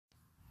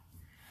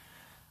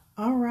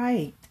All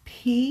right.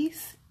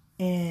 Peace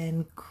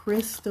and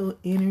crystal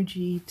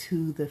energy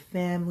to the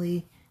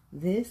family.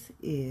 This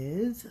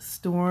is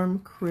Storm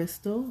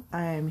Crystal.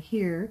 I am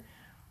here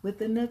with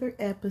another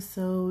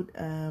episode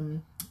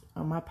on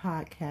my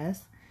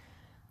podcast.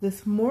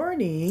 This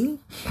morning,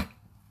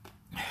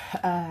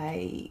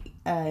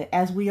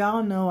 as we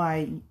all know,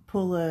 I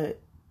pull a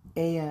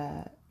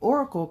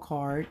oracle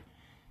card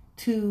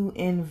to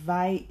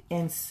invite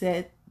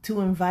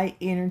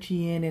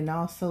energy in and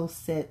also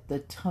set the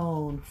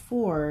tone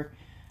for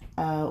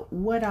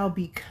what I'll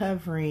be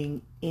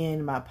covering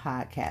in my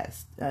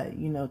podcast.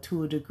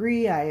 To a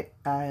degree, I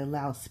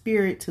allow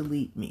spirit to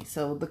lead me.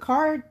 So the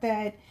card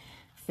that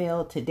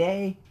fell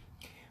today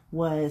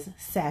was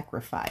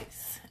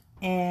sacrifice.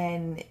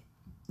 And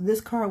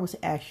this card was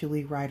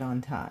actually right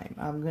on time.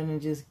 I'm going to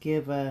just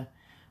give a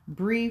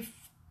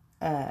brief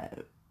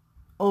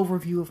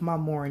overview of my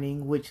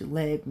morning, which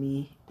led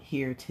me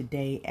here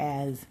today,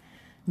 as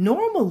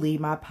normally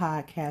my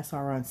podcasts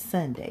are on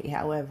Sunday.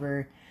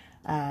 However,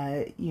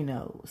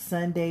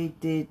 Sunday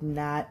did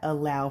not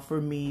allow for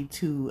me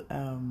to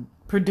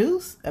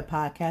produce a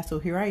podcast. So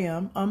here I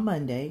am on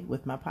Monday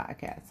with my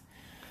podcast.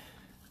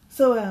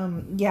 So,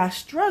 I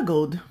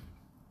struggled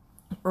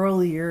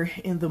earlier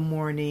in the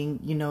morning,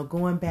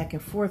 going back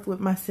and forth with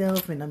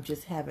myself, and I'm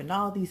just having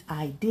all these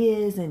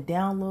ideas and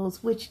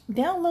downloads, which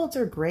downloads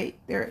are great.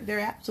 They're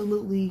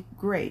absolutely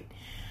great.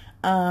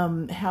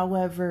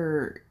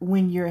 However,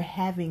 when you're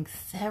having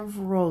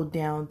several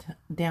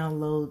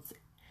downloads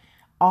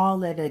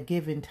all at a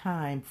given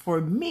time,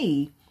 for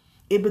me,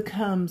 it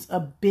becomes a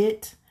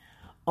bit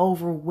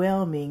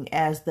overwhelming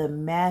as the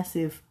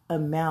massive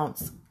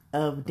amounts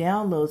of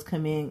downloads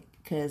come in.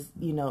 Because,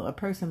 a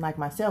person like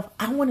myself,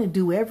 I want to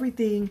do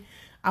everything.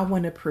 I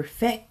want to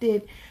perfect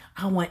it.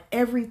 I want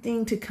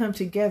everything to come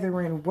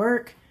together and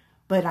work.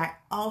 But I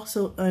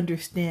also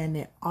understand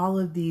that all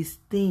of these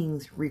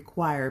things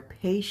require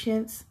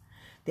patience.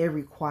 They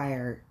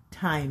require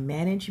time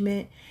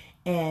management.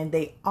 And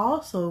they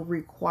also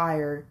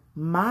require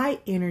my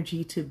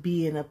energy to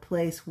be in a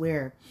place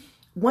where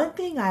one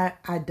thing I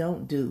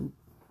don't do,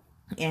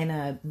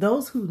 and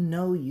those who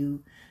know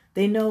you,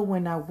 they know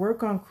when I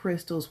work on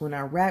crystals, when I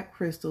wrap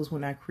crystals,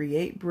 when I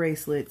create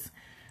bracelets,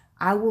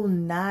 I will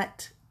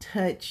not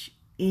touch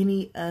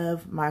any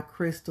of my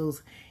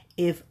crystals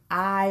if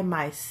I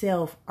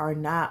myself are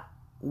not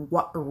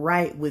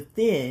right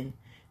within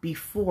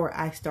before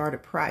I start a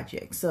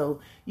project.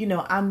 So,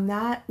 I'm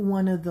not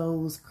one of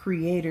those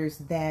creators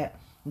that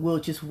will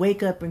just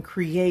wake up and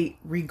create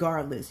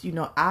regardless.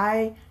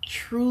 I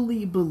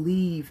truly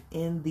believe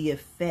in the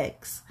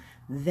effects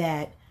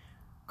that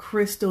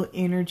crystal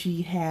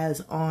energy has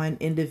on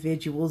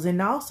individuals,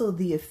 and also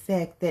the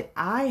effect that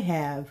I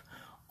have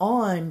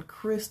on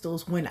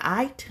crystals when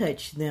I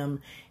touch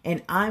them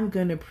and I'm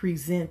going to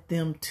present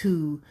them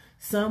to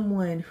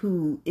someone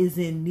who is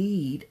in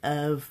need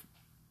of,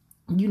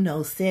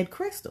 said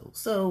crystal.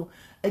 So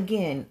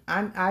again,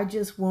 I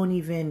just won't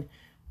even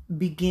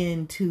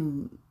begin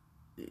to,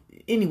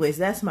 anyways,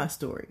 that's my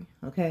story.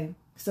 Okay.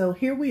 So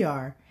here we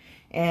are,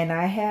 and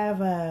I have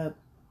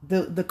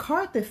the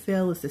card that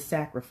fell is the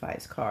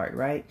sacrifice card,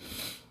 right?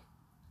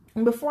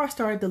 And before I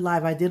started the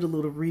live, I did a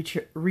little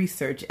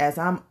research, as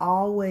I'm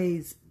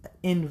always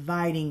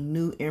inviting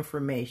new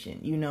information.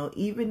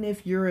 Even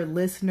if you're a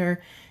listener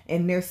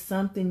and there's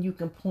something you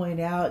can point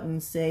out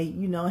and say,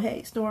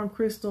 hey, Storm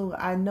Crystal,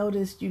 I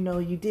noticed,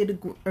 you did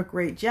a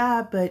great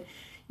job, but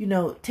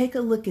take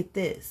a look at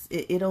this.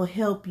 It'll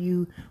help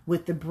you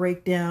with the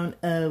breakdown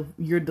of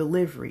your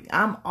delivery.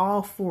 I'm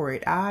all for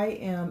it. I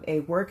am a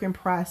work in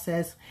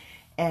process.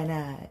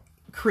 And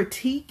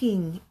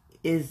critiquing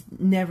is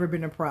never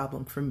been a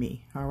problem for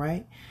me. All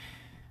right.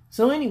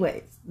 So,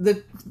 anyways,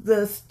 the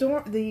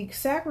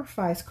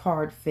sacrifice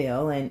card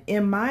fell, and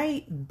in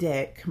my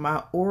deck,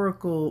 my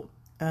oracle,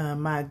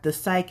 the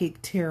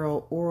psychic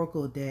tarot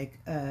oracle deck,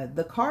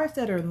 the cards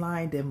that are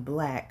lined in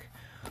black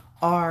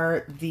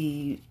are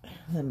they're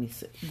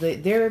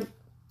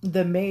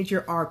the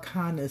major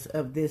arcanas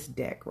of this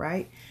deck,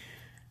 right?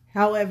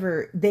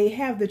 However, they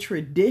have the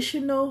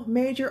traditional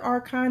major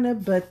arcana,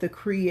 but the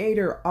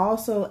creator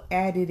also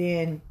added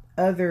in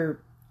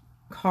other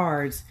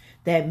cards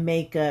that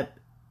make up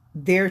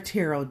their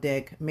tarot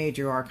deck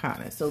major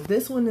arcana. So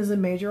this one is a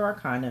major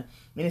arcana,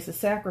 and it's a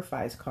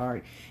sacrifice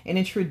card. And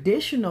in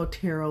traditional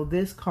tarot,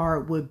 this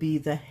card would be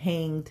the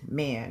Hanged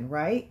Man,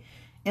 right?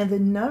 And the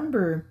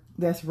number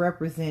that's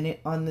represented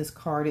on this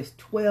card is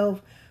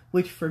 12,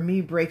 which for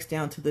me breaks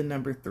down to the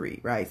number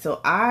 3, right?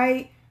 So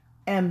I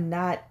am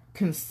not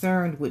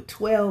concerned with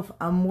 12.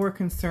 I'm more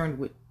concerned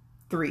with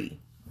 3.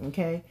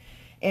 Okay.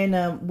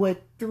 And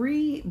what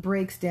 3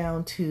 breaks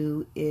down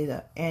to is,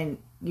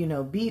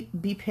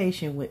 be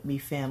patient with me,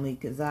 family,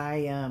 because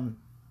I'm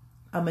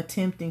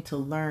attempting to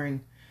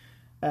learn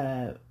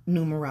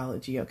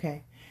numerology.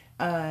 Okay.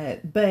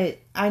 But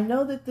I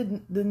know that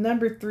the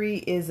number 3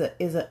 is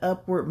an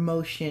upward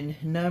motion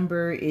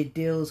number. It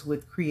deals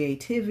with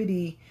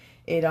creativity.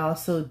 It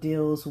also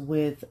deals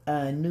with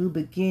new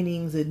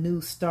beginnings, a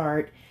new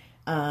start,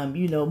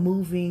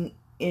 moving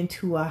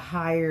into a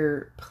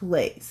higher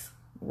place,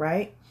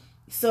 right?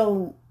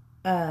 So,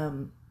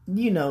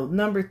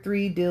 number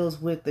 3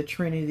 deals with the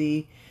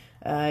Trinity.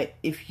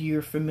 If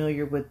you're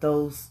familiar with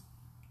those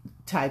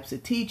types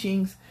of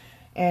teachings,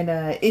 and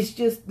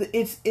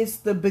it's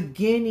the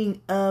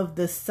beginning of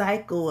the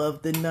cycle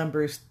of the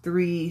numbers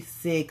 3,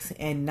 6,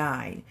 and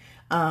 9.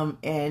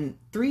 And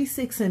 3,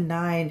 6, and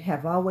 9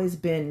 have always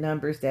been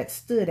numbers that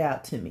stood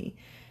out to me.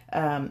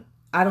 I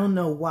don't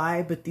know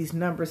why, but these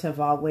numbers have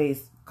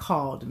always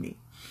called me.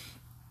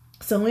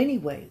 So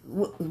anyway,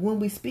 when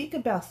we speak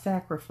about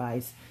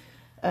sacrifice,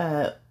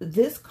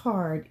 this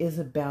card is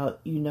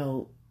about,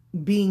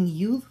 being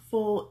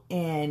youthful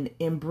and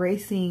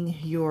embracing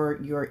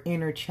your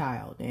inner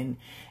child. And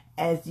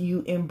as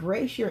you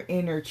embrace your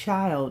inner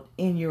child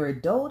in your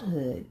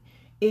adulthood,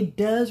 it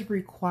does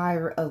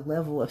require a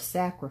level of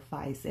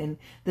sacrifice. And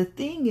the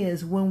thing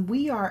is, when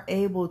we are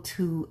able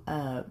to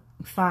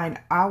find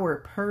our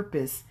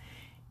purpose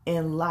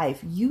in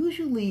life,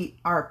 usually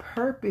our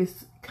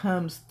purpose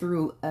comes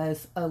through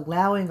us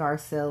allowing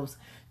ourselves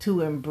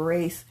to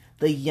embrace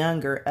the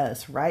younger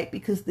us, right?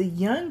 Because the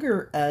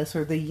younger us,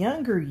 or the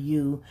younger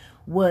you,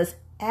 was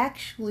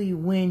actually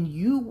when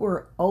you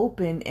were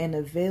open and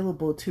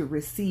available to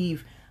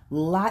receive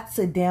lots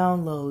of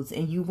downloads,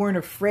 and you weren't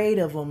afraid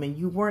of them, and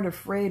you weren't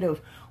afraid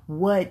of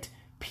what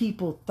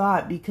people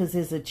thought, because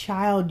as a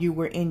child you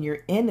were in your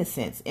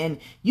innocence and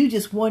you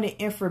just wanted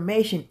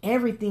information.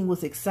 Everything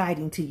was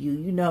exciting to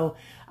you.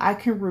 I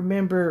can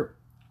remember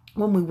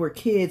when we were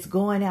kids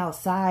going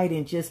outside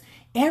and just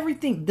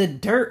everything, the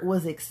dirt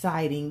was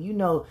exciting,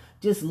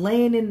 just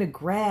laying in the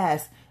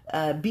grass,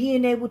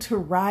 being able to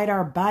ride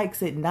our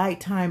bikes at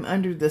nighttime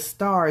under the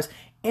stars.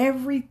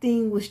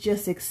 Everything was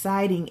just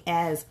exciting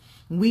as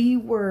we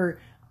were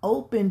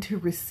open to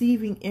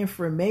receiving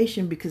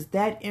information, because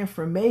that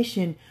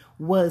information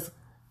was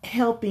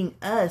helping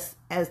us,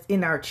 as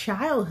in our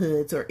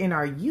childhoods or in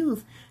our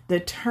youth,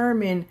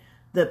 determine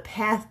the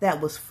path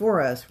that was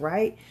for us,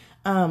 right?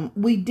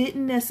 We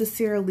didn't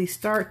necessarily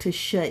start to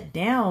shut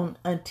down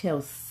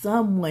until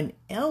someone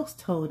else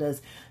told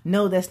us,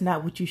 no, that's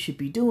not what you should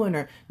be doing,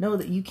 or no,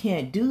 that you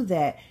can't do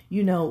that.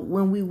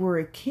 When we were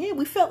a kid,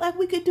 we felt like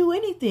we could do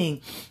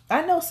anything.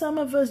 I know some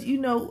of us,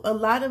 a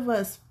lot of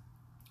us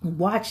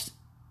watched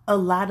a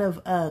lot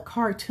of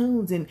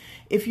cartoons, and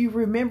if you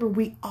remember,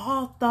 we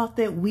all thought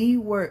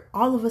that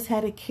all of us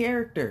had a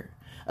character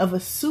of a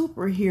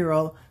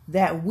superhero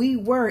that we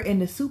were,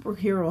 and the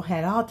superhero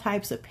had all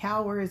types of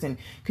powers and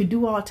could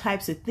do all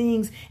types of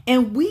things,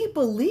 and we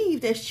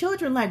believed as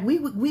children like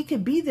we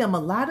could be them. A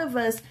lot of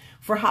us,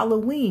 for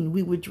Halloween,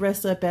 we would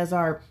dress up as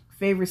our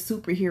favorite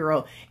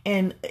superhero,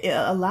 and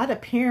a lot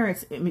of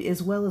parents,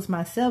 as well as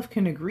myself,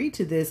 can agree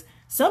to this.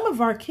 Some of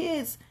our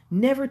kids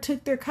never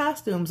took their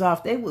costumes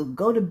off. They would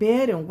go to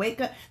bed and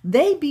wake up.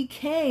 They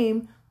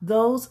became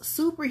those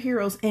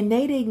superheroes, and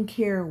they didn't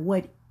care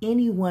what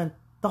anyone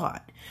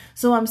thought.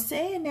 So I'm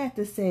saying that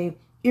to say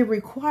it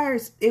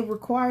requires a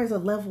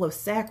level of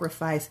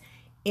sacrifice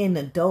in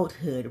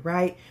adulthood,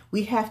 right?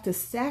 We have to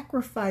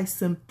sacrifice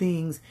some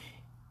things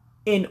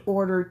in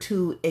order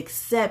to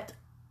accept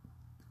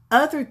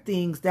other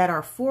things that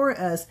are for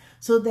us,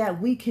 so that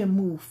we can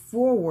move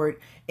forward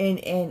and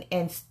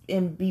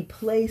be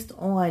placed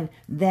on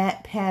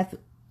that path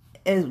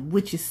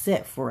which is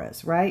set for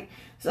us, right?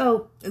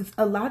 So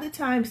a lot of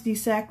times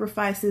these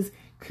sacrifices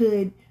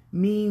could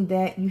mean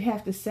that you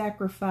have to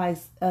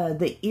sacrifice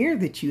the ear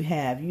that you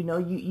have.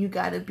 You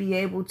got to be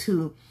able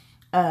to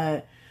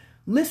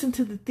listen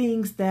to the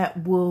things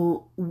that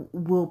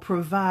will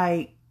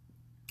provide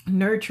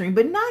nurturing,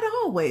 but not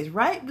always,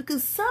 right?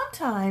 Because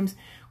sometimes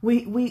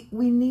we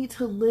need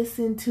to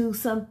listen to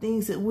some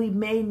things that we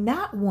may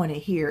not want to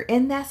hear,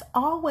 and that's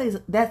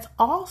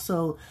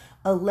also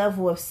a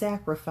level of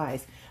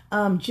sacrifice.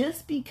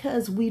 Just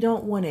because we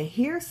don't want to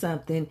hear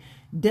something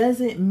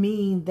doesn't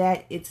mean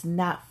that it's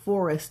not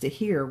for us to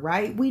hear,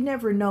 right? We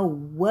never know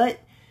what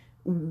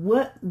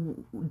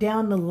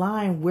down the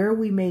line where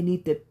we may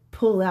need to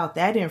pull out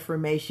that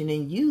information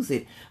and use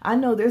it. I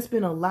know there's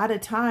been a lot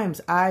of times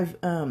I've,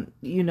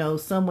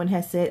 someone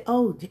has said,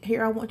 oh,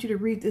 here, I want you to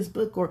read this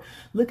book or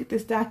look at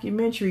this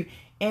documentary.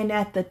 And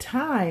at the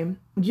time,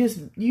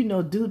 just,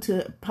 due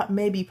to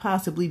maybe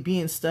possibly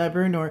being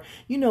stubborn, or,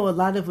 a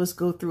lot of us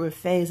go through a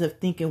phase of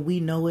thinking we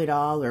know it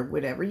all or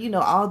whatever,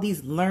 all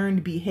these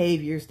learned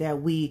behaviors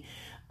that we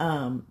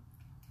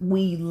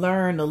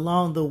learn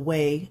along the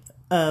way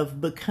of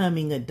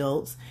becoming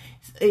adults.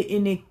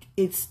 And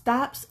it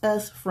stops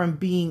us from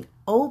being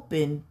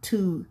open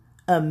to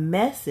a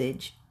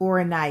message or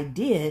an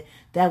idea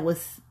that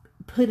was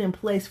put in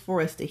place for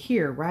us to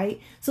hear,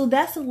 right? So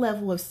that's a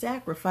level of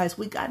sacrifice.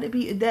 We got to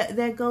be,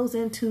 that goes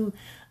into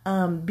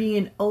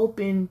being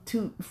open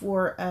to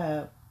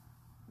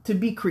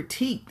be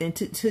critiqued and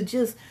to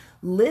just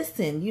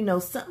listen.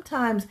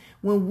 Sometimes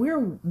when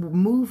we're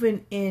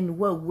moving in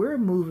what we're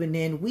moving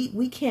in,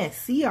 we can't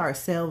see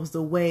ourselves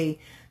the way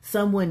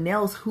someone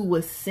else who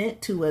was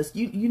sent to us.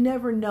 You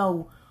never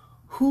know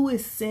who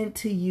is sent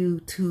to you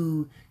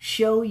to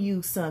show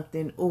you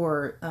something,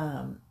 or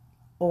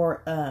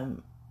or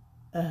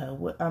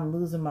what I'm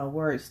losing my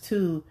words,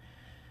 to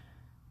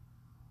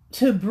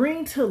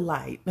bring to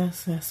light,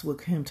 that's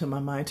what came to my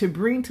mind, to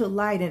bring to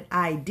light an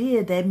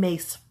idea that may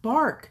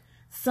spark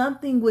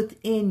something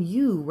within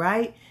you,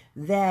 right?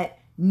 That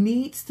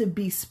needs to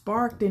be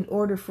sparked in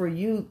order for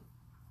you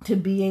to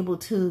be able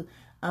to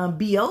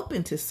be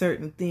open to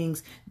certain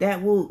things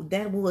that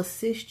will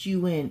assist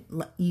you in,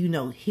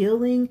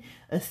 healing,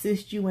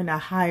 assist you in a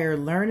higher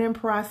learning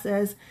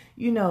process,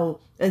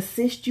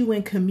 assist you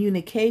in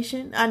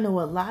communication. I know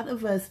a lot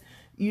of us,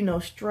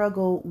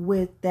 struggle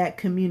with that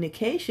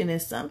communication,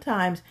 and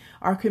sometimes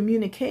our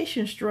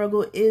communication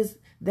struggle is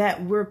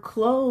that we're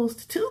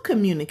closed to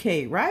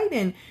communicate, right?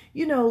 And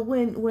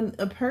when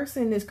a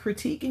person is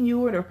critiquing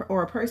you,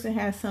 or a person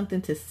has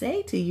something to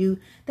say to you,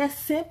 that's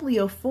simply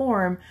a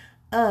form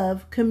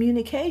of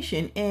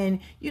communication.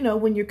 And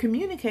when you're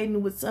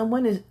communicating with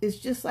someone, it's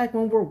just like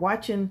when we're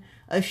watching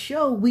a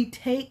show, we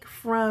take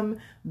from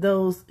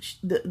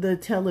the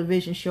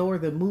television show or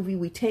the movie,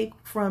 we take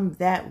from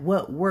that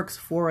what works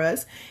for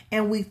us,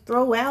 and we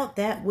throw out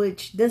that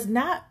which does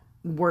not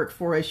work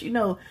for us.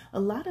 A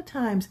lot of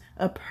times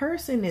a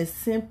person is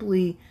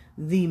simply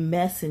the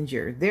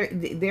messenger.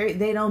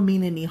 They don't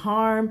mean any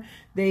harm.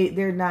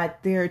 They're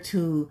not there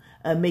to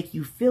make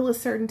you feel a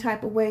certain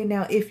type of way.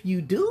 Now, if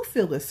you do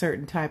feel a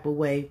certain type of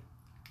way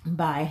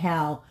by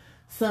how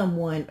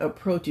someone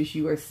approaches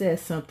you or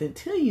says something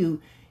to you,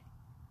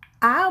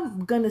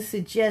 I'm going to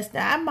suggest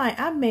that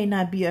I may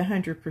not be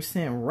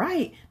 100%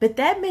 right, but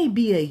that may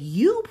be a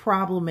you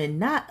problem and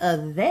not a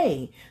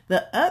they,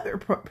 the other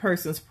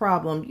person's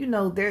problem.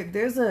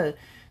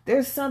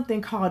 There's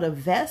something called a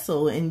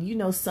vessel,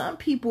 and some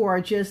people are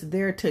just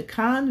there to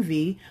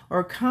convey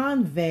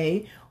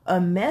a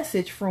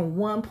message from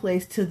one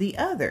place to the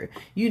other.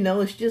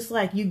 It's just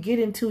like you get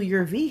into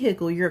your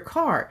vehicle, your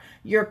car.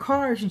 Your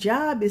car's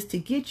job is to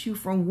get you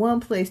from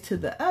one place to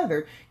the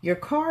other. Your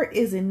car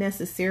isn't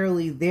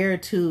necessarily there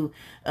to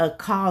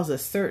cause a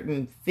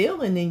certain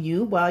feeling in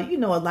you. While,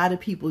 a lot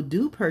of people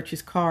do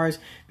purchase cars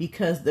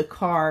because the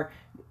car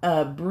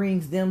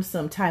brings them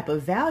some type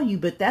of value,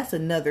 but that's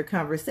another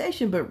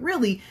conversation. But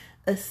really,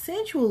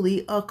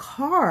 essentially, a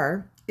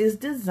car is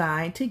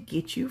designed to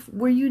get you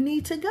where you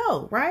need to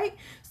go, right?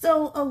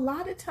 So a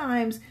lot of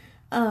times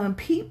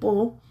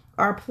people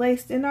are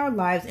placed in our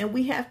lives, and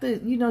we have to,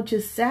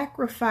 just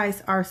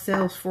sacrifice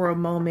ourselves for a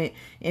moment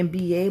and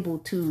be able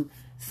to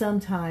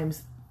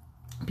sometimes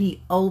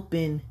be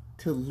open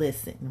to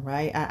listen,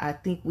 right? I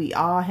think we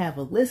all have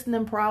a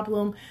listening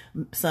problem.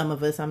 Some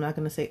of us, I'm not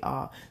going to say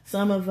all,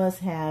 some of us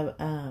have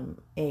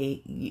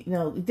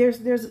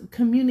there's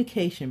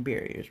communication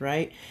barriers,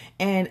 right?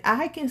 And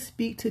I can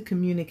speak to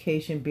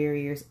communication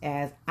barriers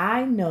as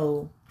I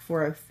know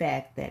for a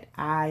fact that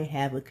I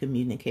have a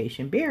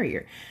communication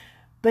barrier.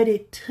 But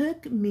it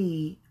took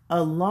me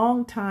a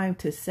long time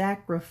to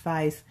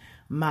sacrifice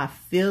my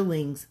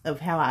feelings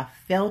of how I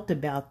felt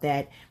about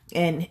that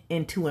and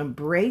to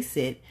embrace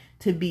it,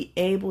 to be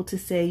able to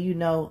say,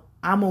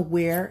 I'm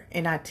aware,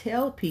 and I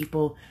tell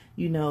people,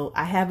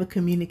 I have a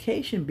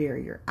communication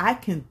barrier. I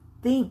can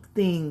think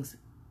things,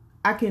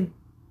 I can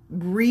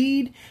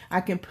read,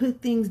 I can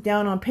put things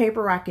down on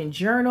paper, I can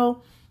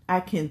journal, I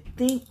can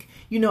think,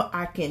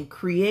 I can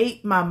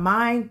create. My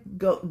mind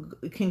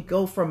can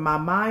go from my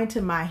mind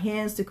to my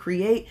hands to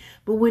create.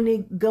 But when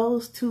it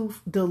goes to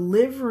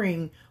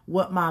delivering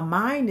what my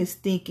mind is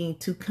thinking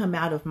to come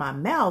out of my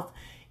mouth,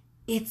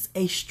 it's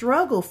a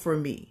struggle for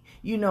me.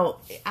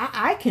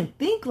 I can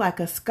think like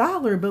a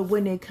scholar, but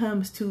when it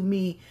comes to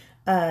me,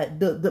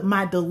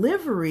 my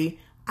delivery,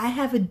 I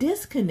have a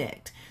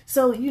disconnect.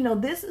 So,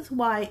 this is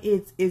why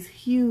it's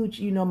huge.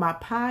 My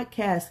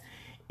podcast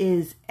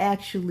is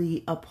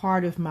actually a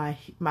part of my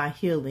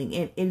healing.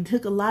 And it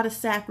took a lot of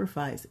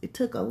sacrifice. It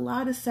took a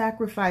lot of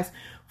sacrifice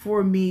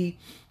for me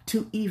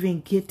to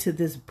even get to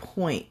this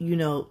point,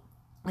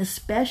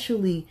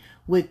 especially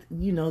with,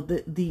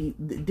 the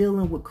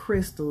dealing with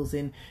crystals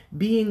and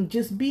being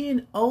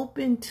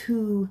open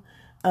to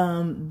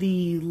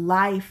the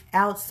life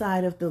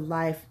outside of the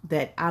life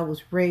that I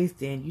was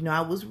raised in.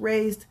 I was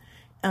raised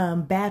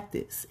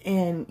Baptist,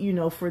 and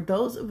for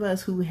those of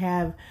us who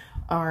have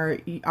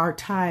our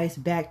ties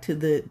back to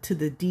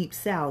the deep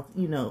South,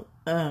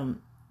 I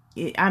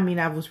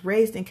was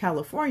raised in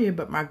California,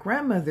 but my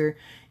grandmother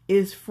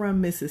is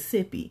from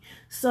Mississippi.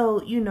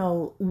 So,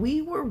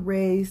 we were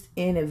raised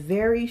in a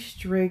very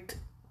strict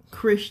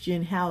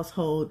Christian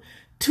household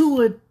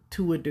to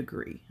a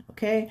degree.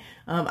 Okay.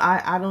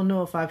 I don't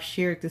know if I've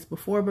shared this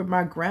before, but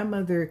my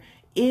grandmother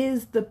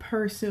is the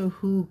person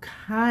who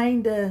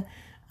kind of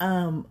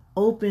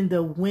opened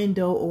a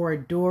window or a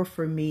door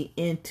for me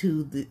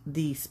into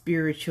the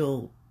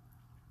spiritual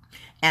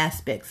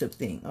aspects of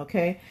things.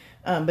 Okay.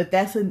 But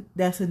that's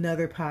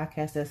another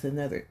podcast. That's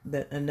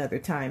another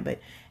time. But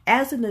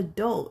as an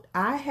adult,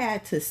 I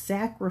had to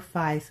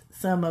sacrifice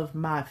some of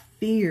my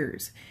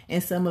fears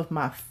and some of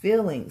my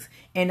feelings.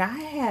 And I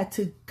had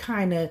to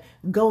kind of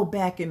go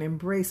back and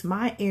embrace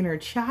my inner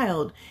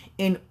child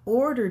in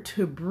order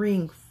to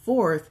bring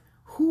forth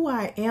who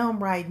I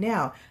am right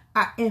now.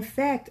 In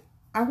fact,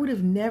 I would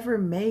have never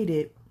made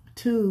it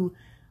to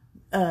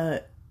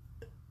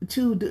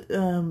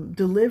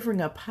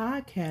delivering a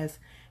podcast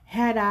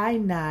had I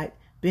not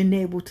been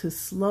able to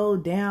slow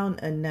down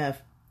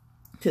enough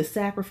to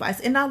sacrifice.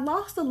 And I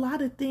lost a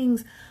lot of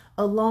things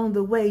along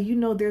the way. You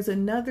know, there's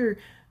another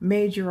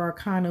major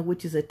arcana,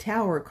 which is a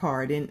tower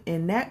card.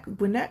 And that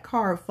when that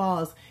card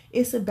falls,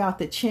 it's about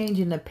the change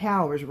in the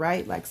powers,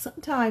 right? Like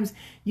sometimes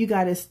you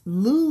got to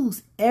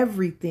lose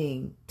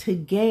everything to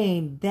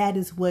gain. That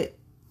is what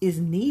is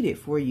needed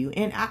for you.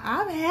 And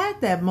I've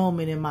had that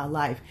moment in my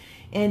life.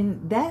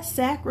 And that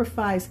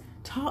sacrifice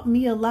taught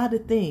me a lot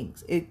of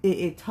things.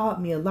 It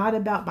taught me a lot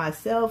about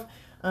myself.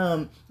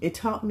 It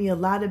taught me a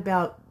lot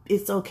about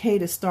it's okay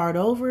to start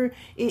over.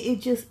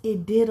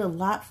 It did a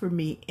lot for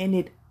me. And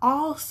it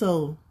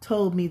also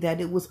told me that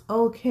it was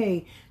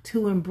okay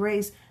to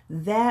embrace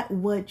that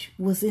which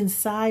was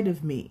inside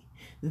of me,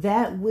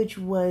 that which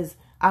was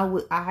I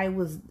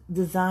was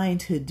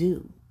designed to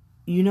do.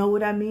 You know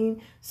what I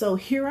mean? So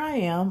here I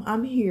am.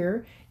 I'm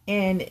here.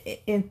 And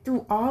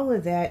through all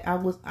of that, I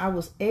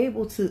was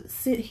able to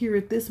sit here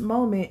at this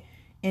moment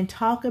and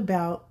talk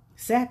about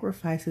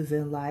sacrifices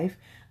in life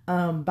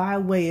by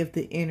way of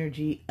the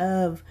energy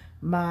of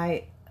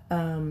my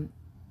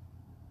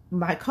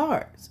my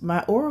cards,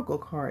 my oracle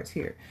cards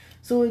here.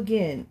 So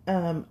again,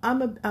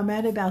 I'm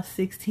at about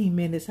 16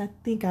 minutes. I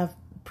think I've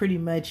pretty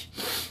much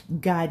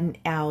gotten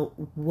out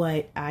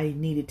what I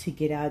needed to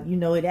get out. You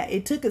know,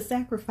 it took a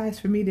sacrifice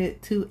for me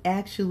to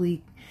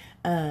actually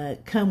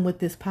come with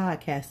this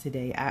podcast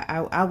today.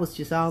 I was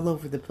just all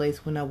over the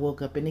place when I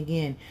woke up. And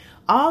again,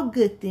 all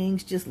good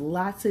things, just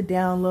lots of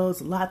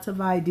downloads, lots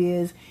of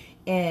ideas.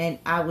 And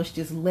I was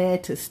just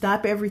led to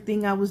stop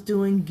everything I was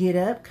doing, get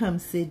up, come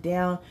sit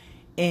down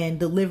and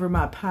deliver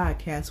my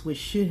podcast, which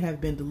should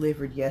have been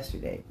delivered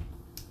yesterday.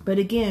 But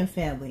again,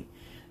 family,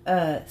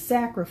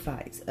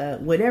 sacrifice,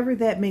 whatever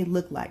that may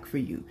look like for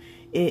you.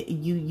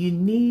 You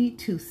need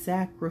to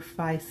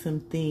sacrifice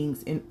some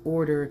things in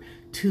order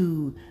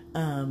to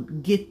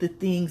get the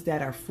things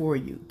that are for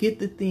you, get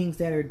the things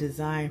that are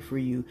designed for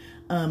you.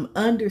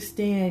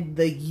 Understand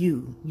the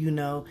you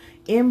know,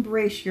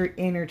 embrace your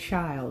inner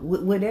child.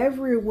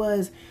 Whatever it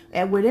was,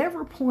 at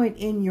whatever point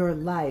in your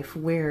life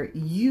where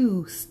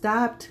you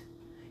stopped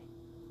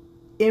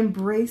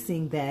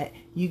embracing that,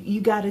 you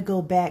got to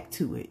go back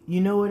to it. You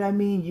know what I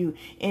mean?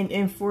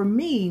 And for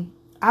me,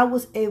 I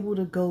was able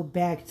to go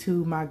back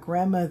to my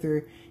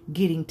grandmother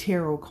getting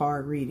tarot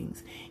card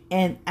readings.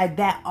 And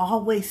that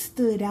always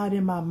stood out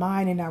in my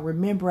mind. And I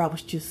remember I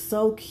was just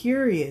so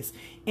curious.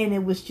 And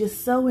it was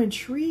just so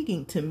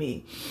intriguing to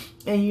me.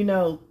 And, you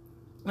know,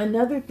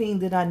 another thing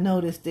that I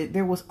noticed, that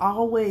there was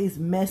always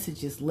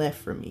messages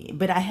left for me.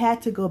 But I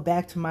had to go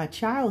back to my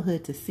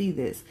childhood to see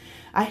this.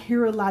 I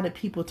hear a lot of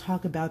people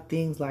talk about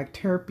things like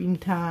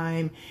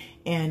turpentine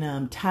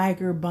and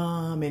tiger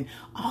balm and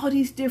all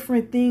these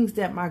different things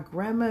that my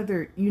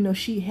grandmother, you know,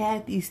 she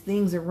had these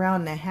things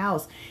around the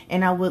house.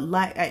 And I would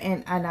like,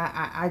 and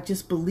I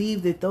just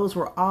believe that those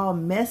were all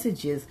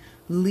messages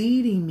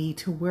leading me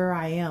to where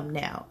I am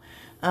now.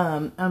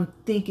 I'm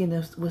thinking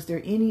of, was there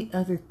any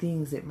other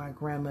things that my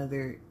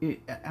grandmother,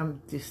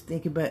 I'm just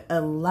thinking, but a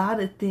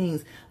lot of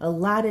things, a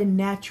lot of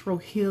natural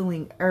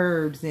healing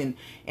herbs and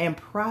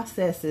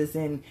processes,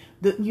 and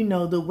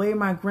the way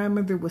my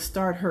grandmother would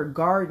start her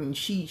garden.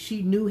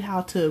 She knew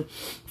how to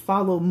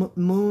follow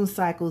moon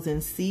cycles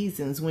and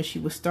seasons. When she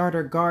would start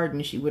her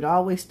garden, she would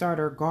always start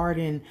her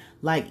garden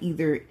like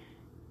either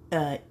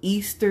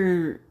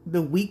Easter,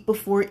 the week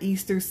before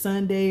Easter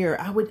Sunday, or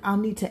I'll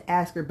need to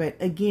ask her. But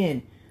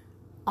again,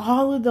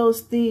 all of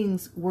those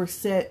things were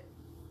set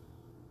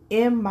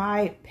in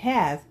my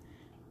path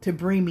to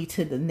bring me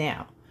to the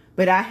now.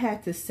 But I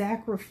had to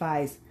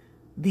sacrifice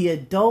the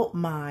adult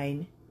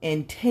mind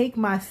and take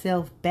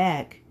myself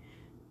back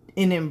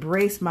and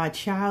embrace my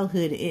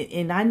childhood.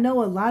 And I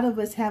know a lot of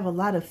us have a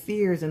lot of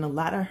fears and a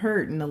lot of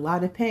hurt and a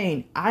lot of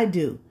pain. I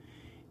do.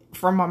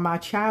 From my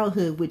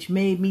childhood, which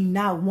made me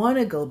not want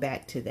to go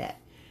back to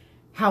that.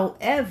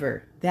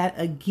 However,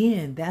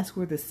 that's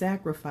where the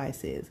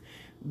sacrifice is.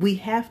 We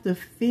have to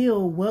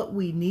feel what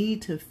we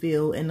need to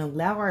feel and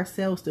allow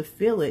ourselves to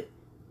feel it.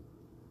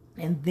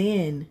 And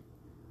then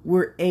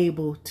we're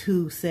able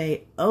to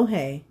say, oh,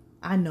 hey,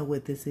 I know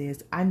what this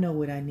is. I know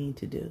what I need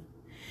to do.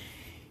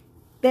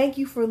 Thank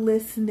you for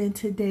listening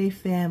today,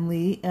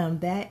 family.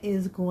 That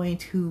is going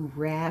to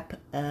wrap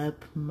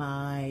up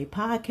my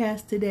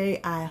podcast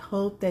today. I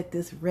hope that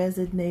this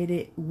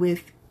resonated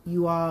with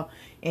you all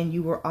and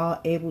you were all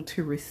able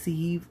to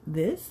receive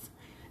this.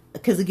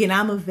 Because again,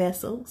 I'm a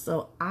vessel,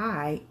 so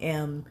I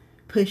am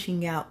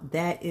pushing out.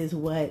 That is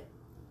what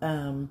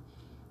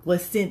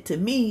was sent to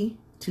me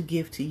to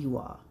give to you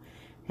all.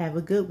 Have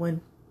a good one.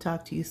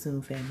 Talk to you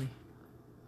soon, family.